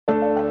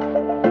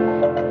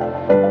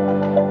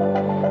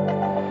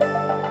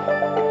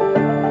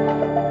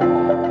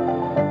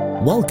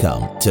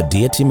Welcome to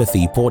Dear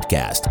Timothy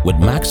Podcast with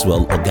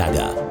Maxwell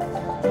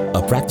Ogaga,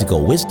 a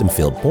practical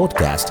wisdom-filled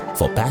podcast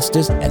for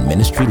pastors and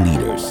ministry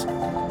leaders.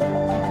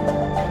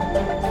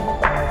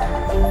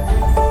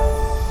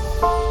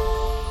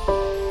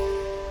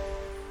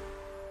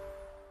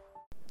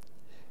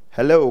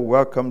 Hello,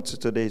 welcome to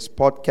today's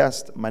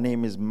podcast. My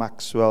name is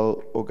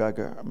Maxwell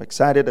Ogaga. I'm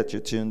excited that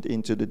you tuned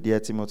into the Dear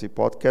Timothy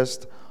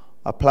Podcast,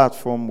 a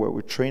platform where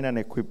we train and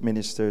equip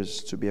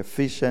ministers to be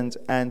efficient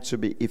and to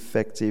be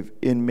effective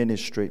in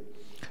ministry.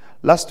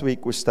 Last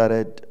week, we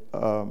started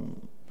a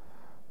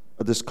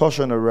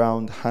discussion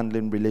around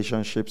handling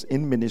relationships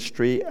in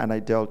ministry, and I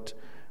dealt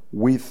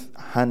with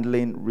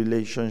handling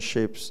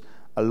relationships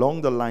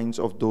along the lines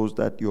of those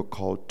that you're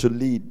called to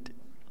lead.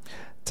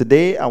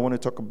 Today, I want to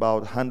talk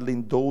about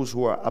handling those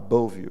who are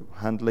above you,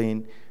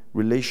 handling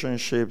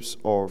relationships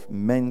of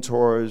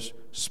mentors,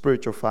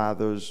 spiritual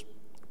fathers,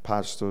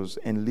 pastors,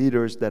 and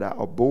leaders that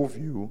are above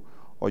you,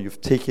 or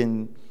you've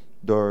taken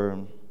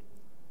the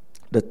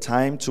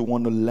time to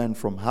want to learn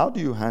from. How do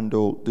you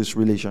handle these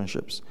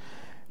relationships?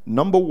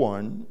 Number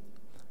one,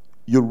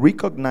 you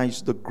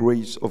recognize the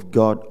grace of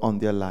God on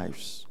their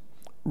lives.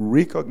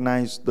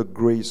 Recognize the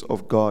grace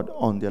of God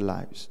on their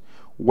lives.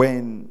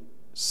 When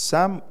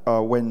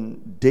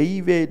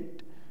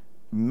David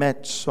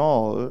met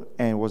Saul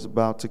and was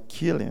about to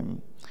kill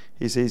him,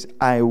 he says,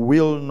 I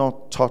will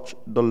not touch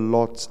the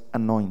Lord's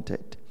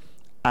anointed.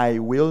 I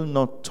will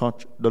not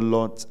touch the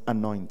Lord's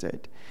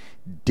anointed.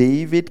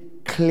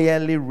 David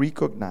clearly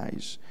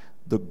recognized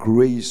the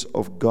grace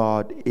of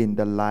God in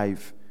the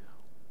life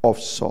of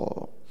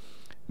Saul.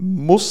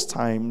 Most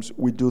times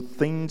we do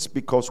things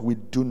because we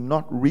do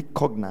not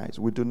recognize,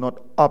 we do not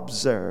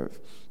observe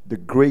the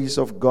grace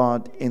of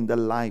God in the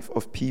life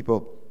of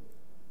people.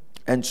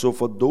 And so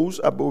for those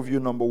above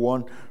you, number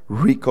one,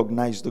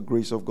 recognize the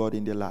grace of God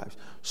in their lives.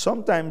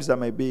 Sometimes they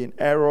might be in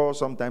error.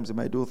 Sometimes they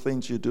might do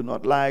things you do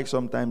not like.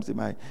 Sometimes they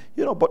might,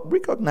 but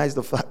recognize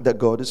the fact that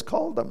God has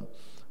called them.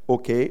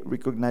 Okay?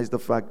 Recognize the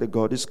fact that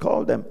God has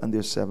called them and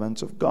they're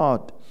servants of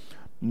God.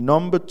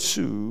 Number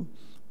two,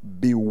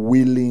 be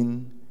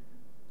willing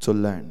to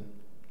learn.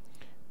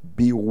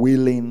 Be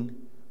willing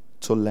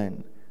to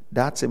learn.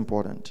 That's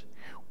important.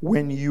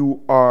 When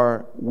you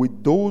are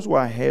with those who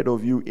are ahead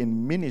of you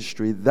in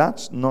ministry,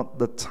 that's not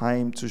the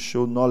time to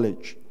show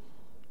knowledge.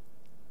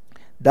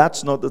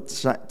 That's not the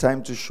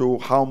time to show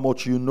how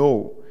much you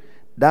know.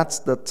 That's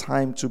the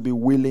time to be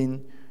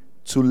willing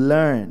to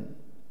learn.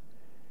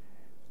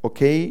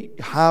 Okay?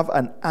 Have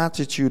an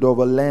attitude of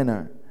a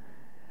learner.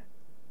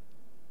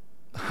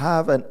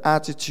 Have an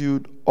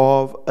attitude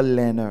of a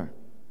learner.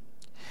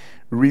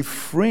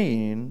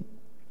 Refrain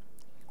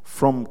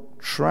from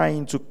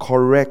trying to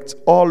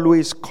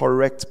always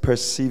correct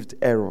perceived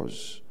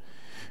errors.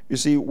 You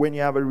see, when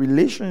you have a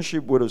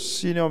relationship with a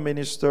senior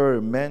minister,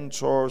 a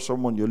mentor,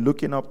 someone you're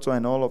looking up to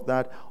and all of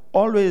that,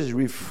 always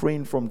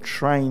refrain from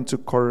trying to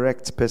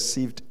correct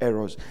perceived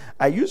errors.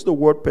 I use the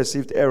word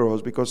perceived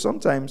errors because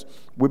sometimes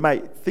we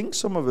might think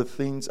some of the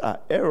things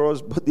are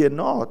errors, but they're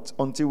not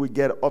until we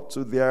get up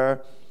to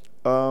their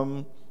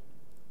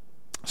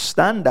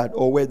standard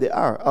or where they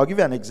are. I'll give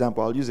you an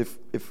example. I'll use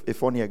a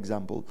funny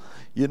example.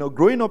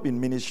 Growing up in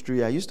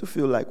ministry, I used to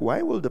feel like,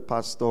 why will the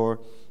pastor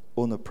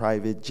own a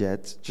private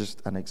jet?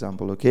 Just an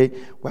example, okay?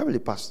 Why will the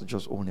pastor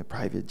just own a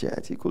private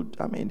jet? There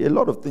are a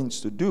lot of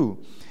things to do.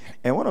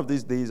 And one of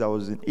these days, I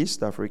was in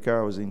East Africa.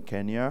 I was in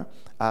Kenya.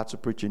 I had to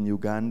preach in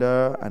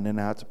Uganda, and then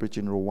I had to preach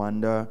in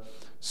Rwanda.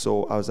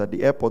 So I was at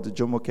the airport, the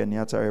Jomo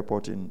Kenyatta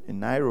airport in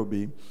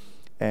Nairobi,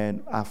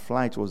 and our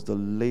flight was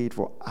delayed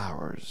for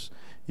hours.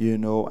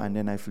 And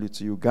then I flew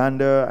to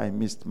Uganda. I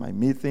missed my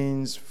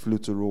meetings, flew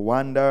to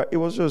Rwanda. It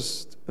was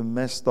just a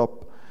messed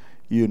up,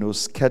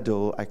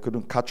 schedule. I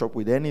couldn't catch up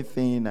with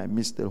anything. I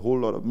missed a whole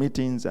lot of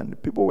meetings,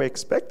 and people were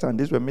expectant.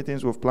 These were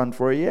meetings we've planned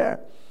for a year.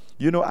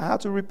 I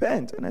had to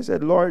repent, and I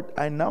said, Lord,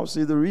 I now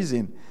see the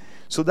reason.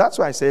 So that's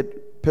why I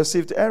said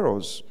perceived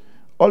errors.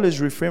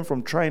 Always refrain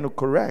from trying to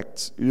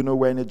correct.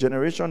 We're in a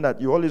generation that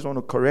you always want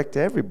to correct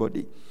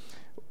everybody.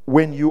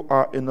 When you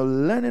are in a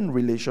learning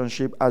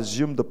relationship,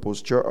 assume the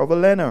posture of a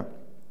learner.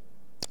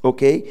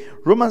 Okay?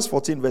 Romans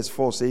 14 verse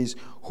 4 says,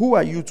 who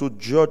are you to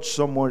judge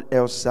someone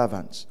else's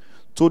servants?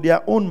 To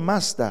their own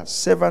master,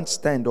 servants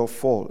stand or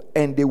fall,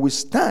 and they will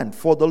stand,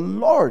 for the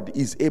Lord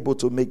is able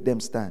to make them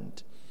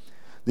stand.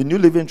 The New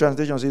Living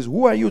Translation says,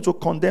 who are you to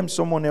condemn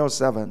someone else's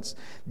servants?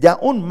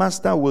 Their own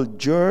master will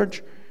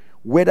judge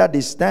whether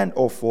they stand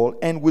or fall,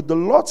 and with the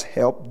Lord's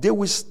help, they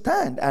will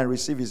stand and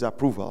receive his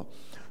approval.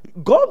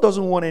 God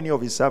doesn't want any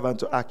of his servants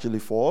to actually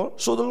fall,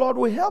 so the Lord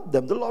will help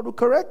them. The Lord will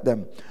correct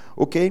them.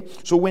 Okay?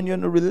 So when you're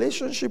in a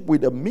relationship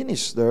with a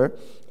minister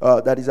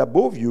that is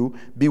above you,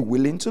 be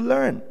willing to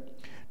learn.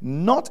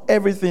 Not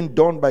everything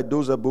done by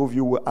those above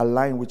you will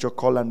align with your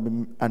call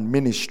and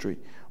ministry.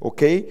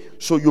 Okay?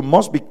 So you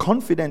must be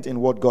confident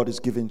in what God is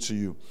giving to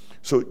you.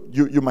 So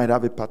you might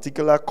have a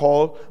particular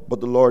call,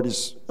 but the Lord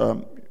is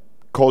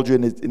called you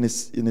in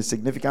a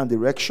significant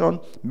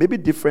direction, maybe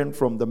different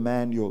from the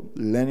man you're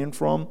learning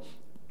from.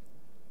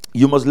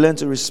 You must learn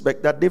to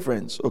respect that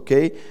difference,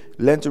 okay?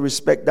 Learn to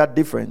respect that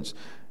difference.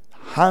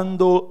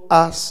 Handle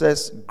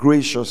access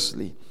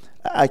graciously.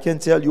 I can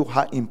tell you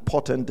how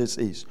important this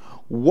is.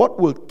 What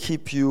will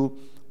keep you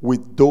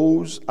with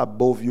those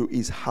above you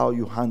is how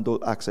you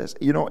handle access.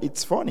 You know,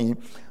 it's funny.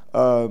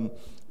 A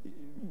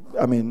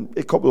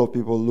couple of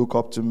people look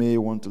up to me,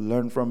 want to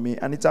learn from me.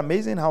 And it's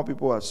amazing how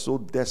people are so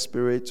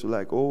desperate to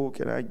like, oh,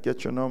 can I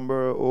get your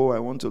number? Oh, I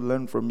want to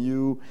learn from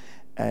you.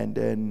 And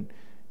then,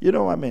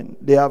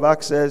 they have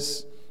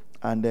access.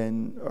 And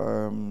then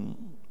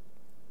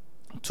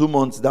 2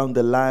 months down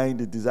the line,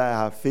 the desire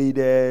have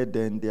faded.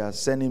 And they are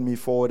sending me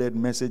forwarded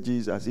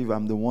messages as if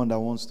I'm the one that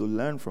wants to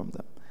learn from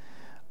them.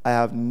 I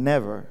have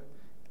never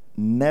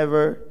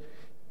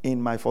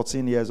in my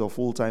 14 years of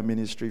full-time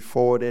ministry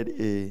forwarded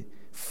a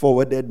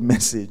forwarded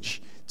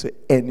message to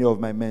any of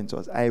my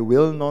mentors. I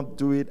will not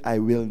do it. I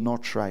will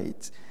not try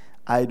it.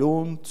 I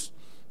don't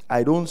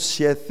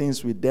share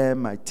things with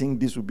them. I think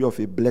this will be of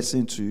a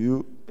blessing to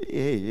you.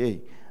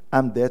 Hey,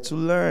 I'm there to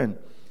learn.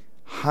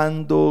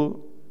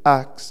 Handle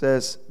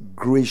access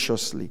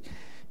graciously.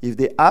 If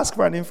they ask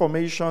for an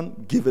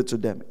information, give it to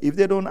them. If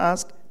they don't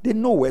ask, they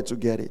know where to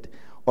get it.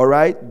 All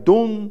right?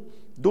 Don't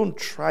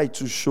try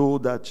to show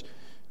that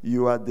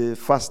you are the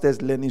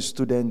fastest learning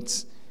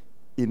student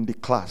in the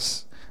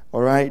class.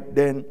 All right?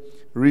 Then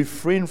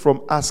refrain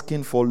from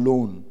asking for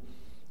loan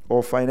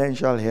or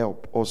financial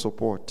help or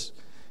support.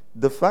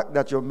 The fact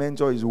that your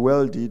mentor is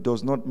wealthy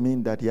does not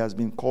mean that he has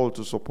been called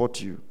to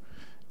support you.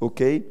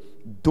 Okay?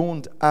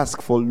 Don't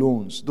ask for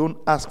loans. Don't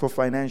ask for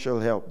financial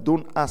help.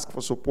 Don't ask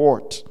for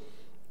support.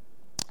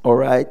 All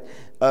right?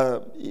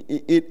 There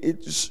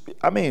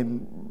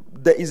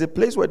is a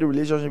place where the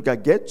relationship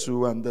can get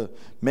to, and the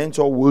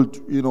mentor will,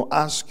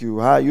 ask you,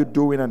 how are you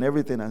doing and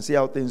everything, and see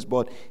how things,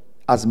 but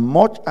as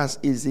much as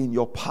is in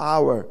your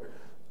power,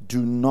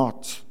 do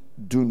not.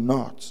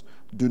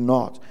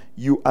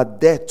 You are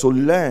there to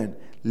learn.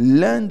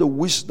 Learn the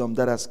wisdom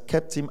that has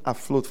kept him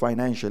afloat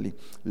financially.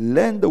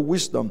 Learn the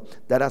wisdom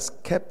that has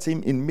kept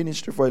him in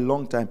ministry for a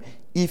long time.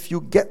 If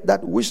you get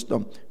that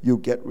wisdom, you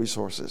get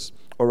resources.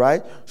 All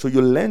right? So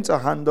you learn to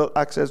handle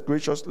access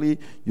graciously.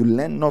 You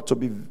learn not to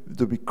be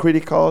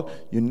critical.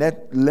 You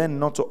learn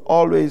not to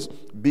always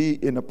be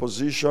in a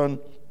position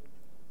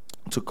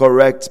to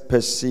correct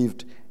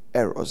perceived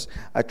errors.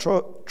 I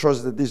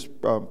trust that this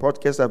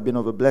podcast have been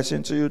of a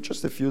blessing to you.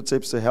 Just a few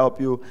tips to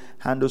help you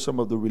handle some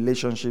of the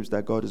relationships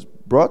that God has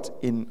brought.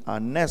 In our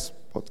next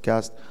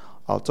podcast,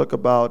 I'll talk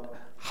about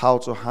how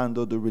to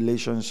handle the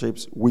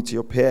relationships with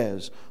your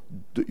peers,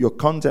 your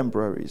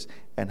contemporaries,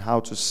 and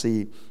how to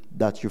see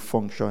that you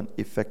function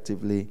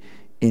effectively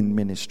in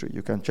ministry.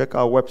 You can check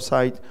our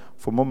website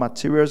for more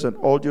materials and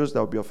audios that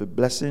will be of a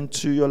blessing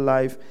to your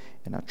life.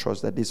 And I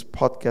trust that this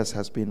podcast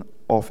has been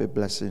of a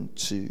blessing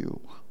to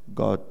you.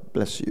 God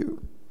bless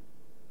you.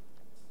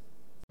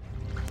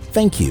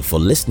 Thank you for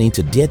listening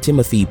to Dear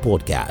Timothy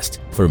Podcast.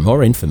 For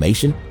more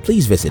information,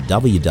 please visit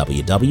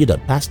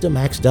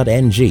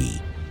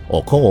www.pastormax.ng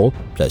or call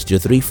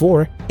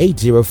 +234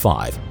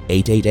 805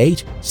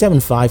 888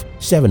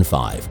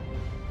 7575.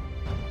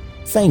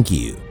 Thank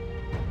you.